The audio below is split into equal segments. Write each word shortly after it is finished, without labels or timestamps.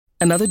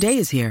Another day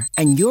is here,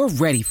 and you're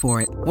ready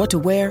for it. What to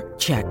wear?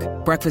 Check.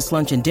 Breakfast,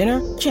 lunch, and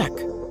dinner? Check.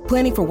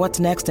 Planning for what's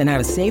next and how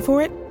to save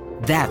for it?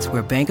 That's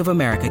where Bank of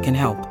America can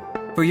help.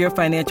 For your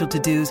financial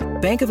to-dos,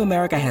 Bank of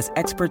America has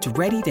experts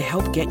ready to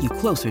help get you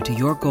closer to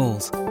your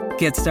goals.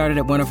 Get started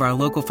at one of our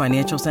local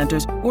financial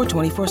centers or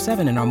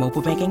 24/7 in our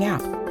mobile banking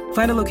app.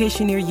 Find a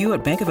location near you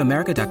at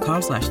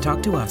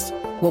bankofamerica.com/talktous.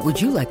 What would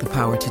you like the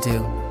power to do?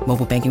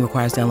 Mobile banking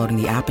requires downloading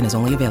the app and is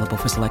only available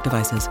for select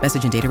devices.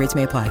 Message and data rates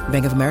may apply.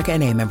 Bank of America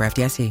N.A., member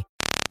FDIC.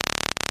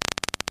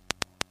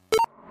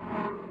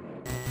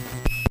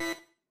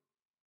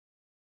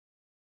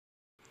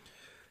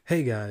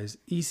 Hey guys,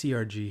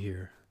 ECRG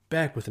here,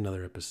 back with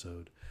another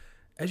episode.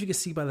 As you can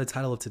see by the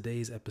title of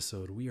today's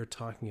episode, we are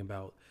talking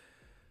about,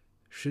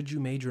 should you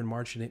major in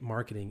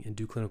marketing and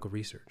do clinical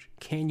research?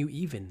 Can you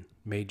even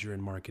major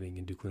in marketing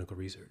and do clinical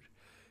research?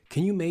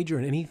 Can you major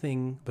in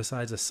anything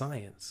besides a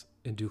science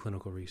and do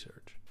clinical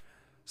research?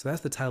 So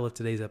that's the title of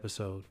today's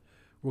episode.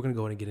 We're going to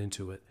go ahead and get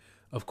into it.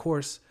 Of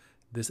course,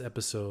 this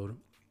episode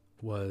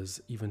was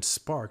even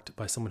sparked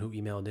by someone who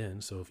emailed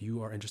in. So if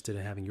you are interested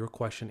in having your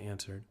question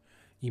answered,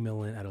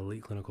 email in at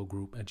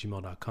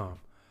eliteclinicalgroup@gmail.com.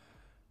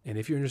 And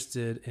if you're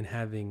interested in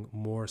having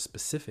more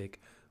specific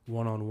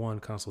one-on-one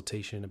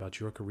consultation about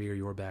your career,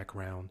 your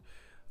background,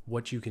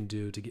 what you can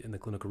do to get in the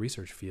clinical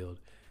research field,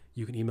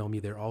 you can email me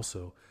there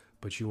also,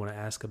 but you want to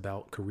ask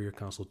about career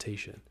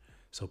consultation.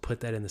 So put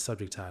that in the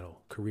subject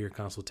title, career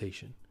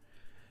consultation,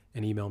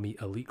 and email me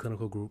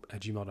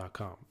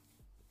eliteclinicalgroup@gmail.com.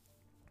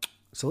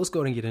 So let's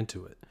go ahead and get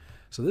into it.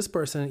 So this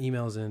person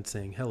emails in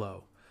saying,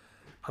 hello.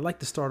 I'd like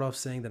to start off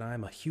saying that I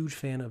am a huge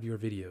fan of your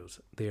videos.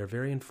 They are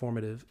very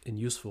informative and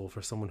useful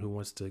for someone who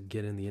wants to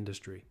get in the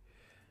industry.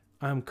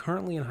 I am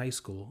currently in high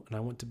school and I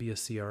want to be a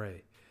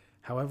CRA.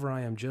 However,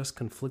 I am just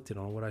conflicted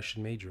on what I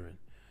should major in.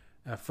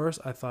 At first,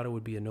 I thought it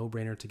would be a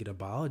no-brainer to get a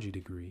biology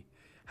degree.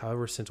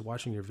 However, since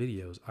watching your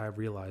videos, I have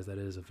realized that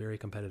it is a very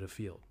competitive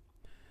field.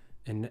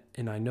 And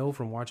I know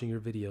from watching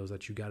your videos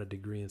that you got a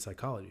degree in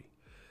psychology.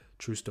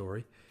 True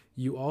story.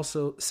 You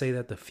also say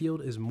that the field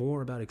is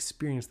more about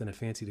experience than a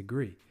fancy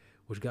degree,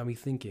 which got me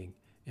thinking,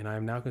 and I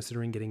am now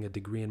considering getting a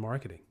degree in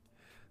marketing.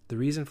 The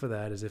reason for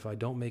that is if I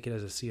don't make it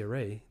as a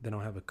CRA, then I'll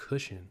have a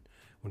cushion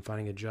when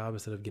finding a job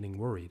instead of getting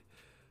worried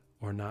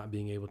or not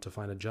being able to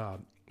find a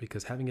job,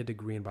 because having a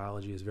degree in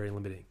biology is very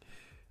limiting.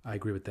 I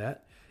agree with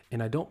that,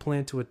 and I don't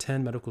plan to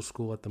attend medical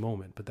school at the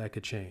moment, but that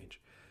could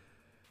change.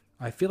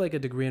 I feel like a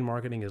degree in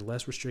marketing is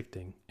less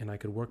restricting, and I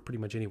could work pretty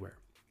much anywhere.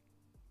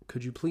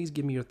 Could you please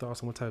give me your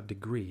thoughts on what type of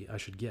degree I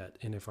should get,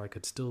 and if I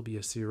could still be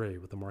a CRA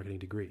with a marketing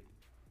degree?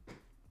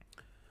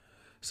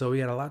 So we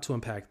had a lot to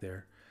unpack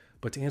there,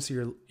 but to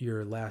answer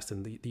your last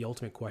and the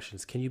ultimate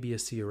questions, can you be a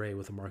CRA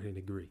with a marketing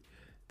degree?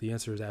 The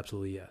answer is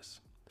absolutely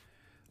yes.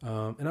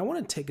 And I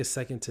want to take a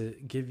second to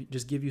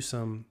give you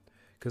some,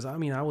 because I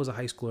mean, I was a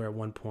high schooler at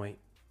one point,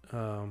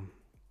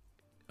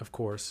 of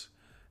course,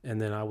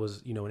 and then I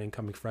was, an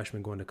incoming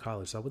freshman going to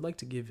college. So I would like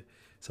to give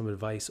some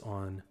advice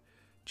on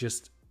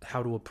just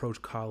how to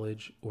approach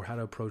college or how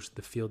to approach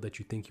the field that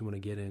you think you want to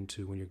get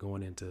into when you're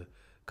going into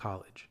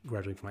college,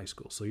 graduating from high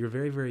school. So you're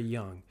very, very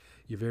young.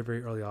 You're very,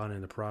 very early on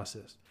in the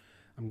process.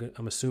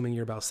 I'm assuming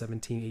you're about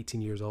 17,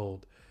 18 years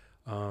old.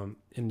 And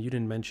you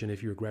didn't mention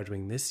if you were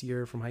graduating this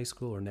year from high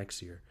school or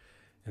next year.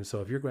 And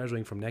so if you're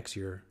graduating from next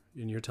year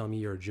and you're telling me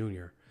you're a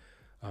junior,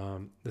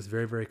 that's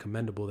very, very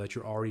commendable that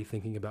you're already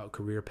thinking about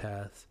career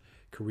paths,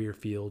 career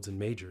fields, and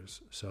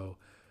majors. So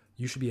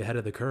you should be ahead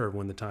of the curve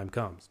when the time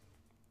comes.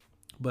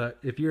 But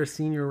if you're a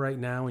senior right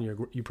now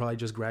and you probably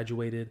just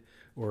graduated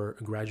or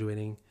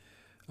graduating,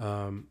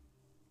 or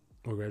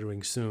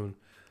graduating soon,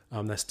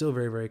 that's still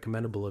very, very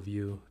commendable of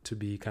you to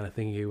be kind of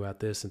thinking about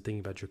this and thinking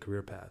about your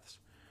career paths.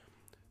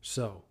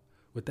 So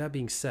with that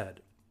being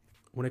said,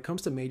 when it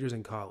comes to majors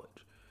in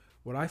college,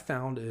 what I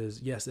found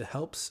is, yes, it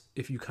helps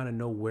if you kind of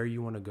know where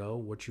you want to go,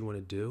 what you want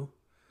to do,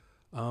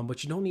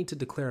 but you don't need to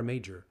declare a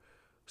major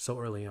so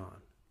early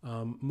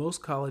on.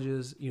 Most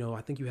colleges,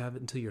 I think you have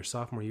it until your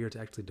sophomore year to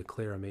actually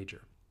declare a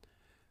major.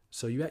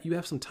 So you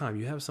have some time,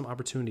 you have some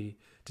opportunity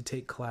to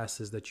take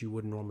classes that you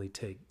wouldn't normally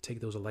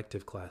take those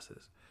elective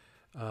classes.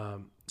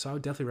 So I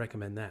would definitely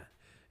recommend that.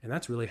 And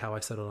that's really how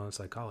I settled on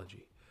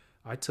psychology.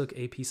 I took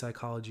AP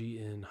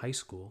psychology in high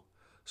school,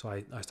 so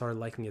I started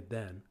liking it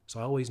then. So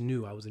I always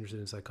knew I was interested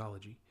in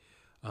psychology.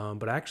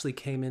 But I actually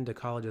came into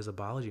college as a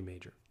biology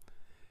major.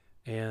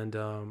 And,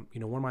 one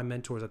of my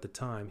mentors at the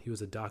time, he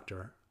was a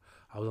doctor.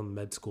 I was on the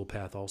med school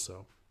path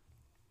also.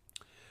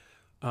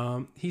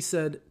 He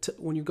said,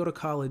 when you go to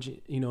college,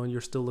 and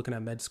you're still looking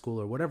at med school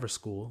or whatever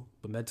school,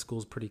 but med school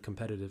is pretty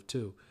competitive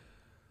too.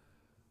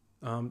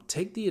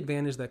 Take the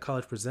advantage that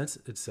college presents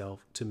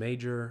itself to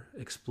major,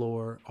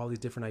 explore all these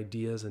different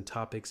ideas and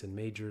topics and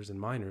majors and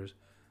minors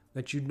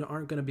that you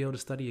aren't going to be able to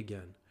study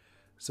again.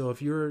 So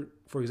if you're,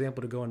 for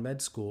example, to go in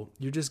med school,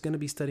 you're just going to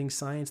be studying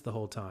science the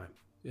whole time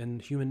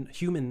and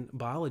human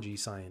biology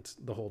science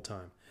the whole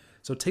time.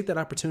 So take that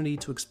opportunity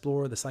to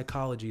explore the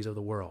psychologies of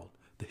the world,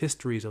 the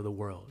histories of the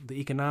world, the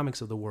economics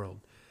of the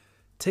world.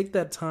 Take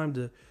that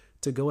time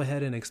to go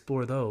ahead and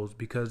explore those,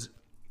 because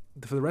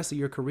for the rest of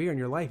your career and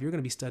your life, you're going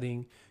to be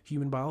studying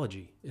human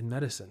biology in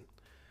medicine.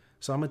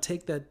 So I'm going to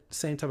take that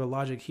same type of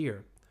logic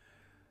here.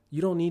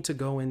 You don't need to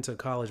go into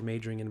college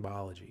majoring in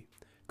biology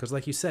because,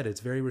 like you said,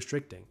 it's very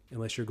restricting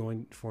unless you're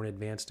going for an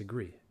advanced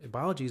degree.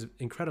 Biology is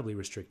incredibly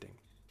restricting.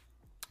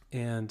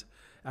 And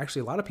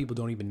actually, a lot of people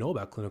don't even know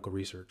about clinical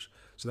research.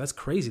 So that's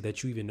crazy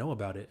that you even know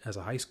about it as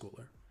a high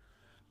schooler.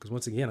 Because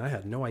once again, I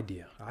had no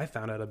idea. I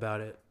found out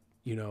about it,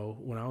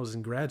 when I was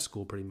in grad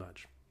school pretty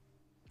much.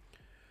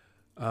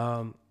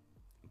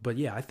 But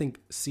yeah, I think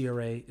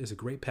CRA is a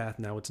great path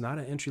now. It's not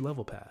an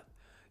entry-level path.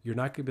 You're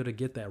not going to be able to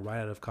get that right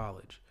out of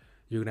college.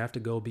 You're going to have to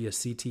go be a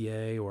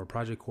CTA or a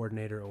project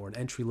coordinator or an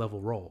entry-level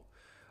role,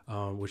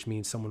 which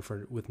means someone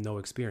with no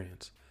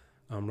experience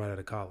right out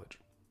of college.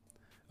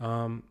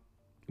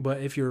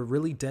 But if you're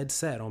really dead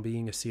set on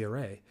being a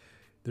CRA,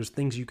 there's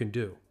things you can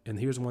do. And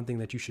here's one thing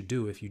that you should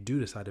do if you do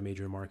decide to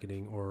major in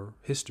marketing or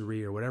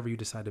history or whatever you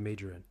decide to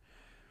major in,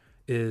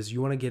 is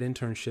you want to get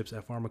internships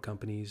at pharma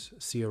companies,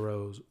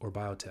 CROs, or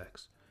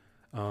biotechs.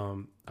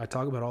 I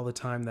talk about all the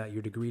time that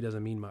your degree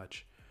doesn't mean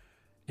much.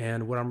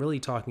 And what I'm really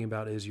talking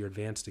about is your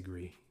advanced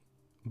degree.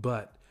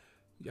 But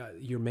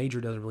your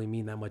major doesn't really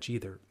mean that much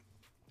either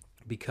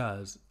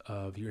because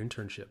of your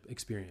internship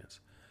experience.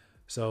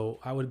 So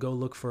I would go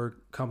look for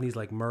companies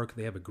like Merck.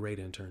 They have a great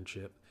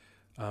internship,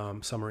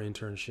 summer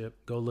internship.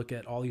 Go look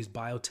at all these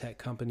biotech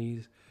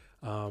companies.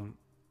 You'll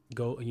be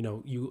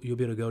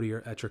able to go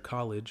to at your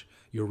college,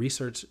 your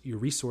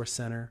resource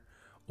center,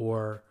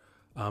 or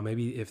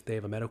maybe if they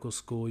have a medical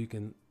school, you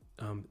can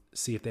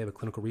see if they have a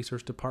clinical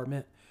research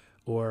department,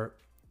 or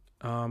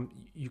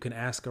you can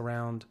ask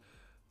around.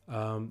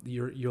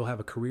 You'll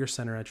have a career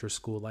center at your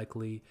school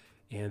likely,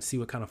 and see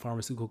what kind of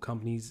pharmaceutical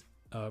companies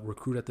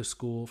recruit at the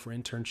school for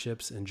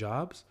internships and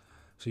jobs.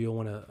 So you'll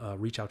want to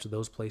reach out to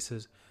those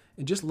places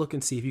and just look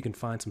and see if you can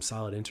find some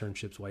solid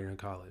internships while you're in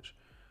college.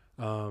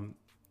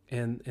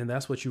 And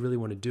that's what you really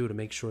want to do to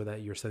make sure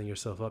that you're setting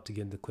yourself up to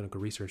get into the clinical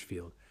research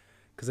field.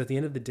 Because at the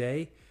end of the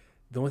day,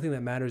 the only thing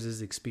that matters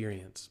is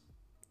experience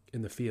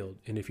in the field.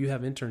 And if you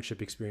have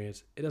internship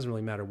experience, it doesn't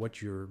really matter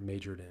what you're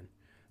majored in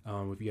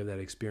if you have that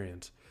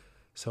experience.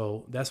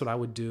 So that's what I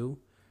would do.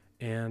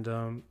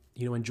 And,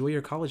 enjoy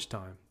your college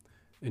time.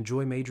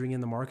 Enjoy majoring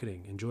in the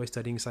marketing. Enjoy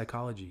studying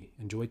psychology.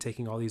 Enjoy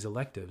taking all these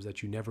electives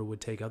that you never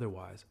would take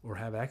otherwise or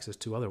have access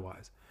to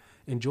otherwise.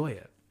 Enjoy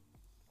it.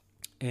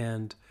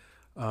 And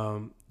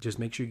just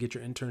make sure you get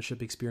your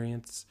internship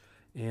experience.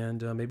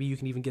 And maybe you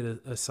can even get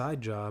a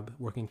side job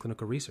working in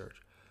clinical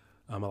research.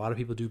 A lot of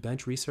people do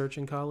bench research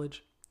in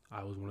college.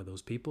 I was one of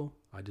those people.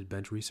 I did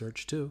bench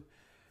research too.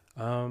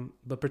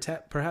 But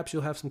perhaps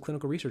you'll have some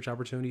clinical research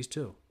opportunities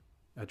too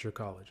at your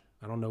college.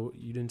 I don't know.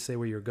 You didn't say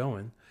where you're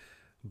going,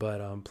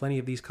 but plenty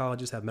of these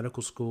colleges have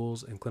medical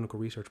schools and clinical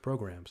research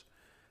programs.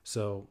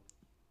 So,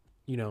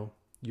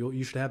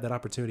 you should have that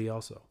opportunity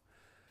also.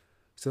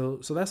 So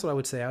that's what I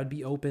would say. I would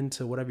be open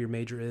to whatever your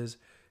major is.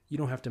 You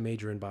don't have to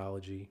major in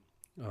biology.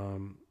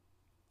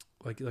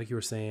 Like you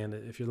were saying,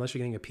 unless you're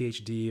getting a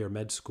PhD or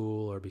med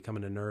school or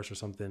becoming a nurse or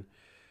something,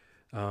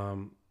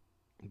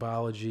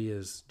 biology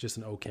is just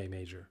an okay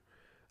major.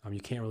 You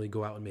can't really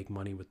go out and make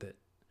money with it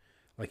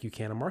like you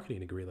can a marketing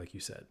degree, like you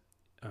said.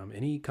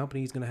 Any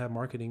company is going to have a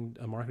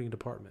marketing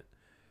department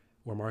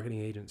or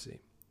marketing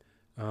agency.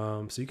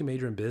 So you can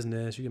major in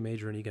business, you can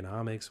major in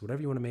economics,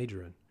 whatever you want to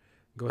major in.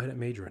 Go ahead and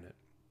major in it.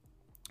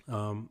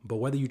 But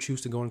whether you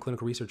choose to go in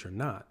clinical research or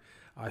not,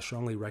 I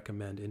strongly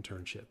recommend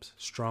internships.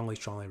 Strongly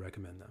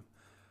recommend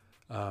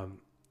them.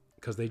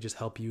 Because they just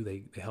help you.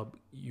 They help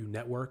you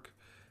network.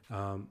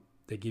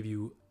 They give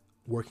you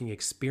working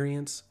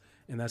experience,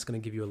 and that's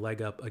going to give you a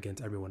leg up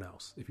against everyone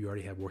else if you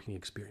already have working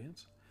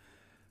experience.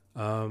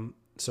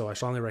 So I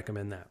strongly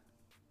recommend that.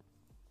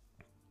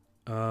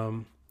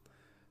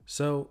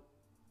 So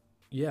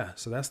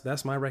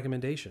that's my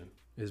recommendation,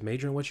 is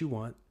major in what you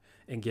want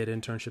and get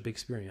internship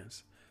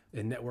experience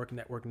and network.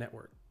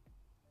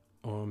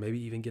 Or maybe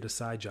even get a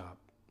side job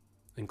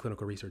in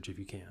clinical research if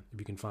you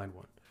can find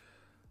one.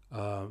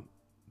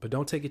 But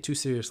don't take it too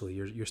seriously.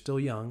 You're still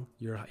young.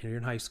 You're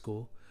in high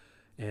school,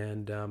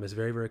 and it's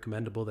very, very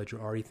commendable that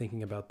you're already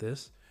thinking about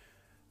this.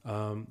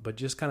 But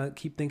just kind of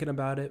keep thinking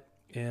about it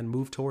and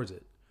move towards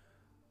it.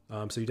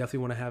 So you definitely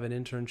want to have an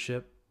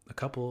internship,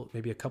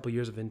 maybe a couple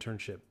years of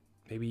internship.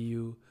 Maybe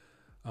you,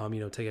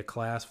 take a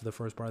class for the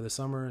first part of the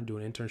summer and do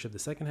an internship the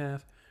second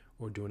half,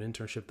 or do an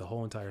internship the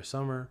whole entire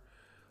summer,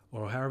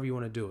 or however you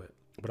want to do it.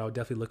 But I would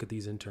definitely look at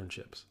these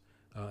internships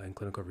in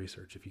clinical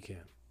research if you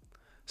can.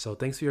 So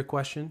thanks for your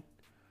question,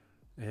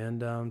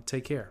 and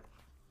take care.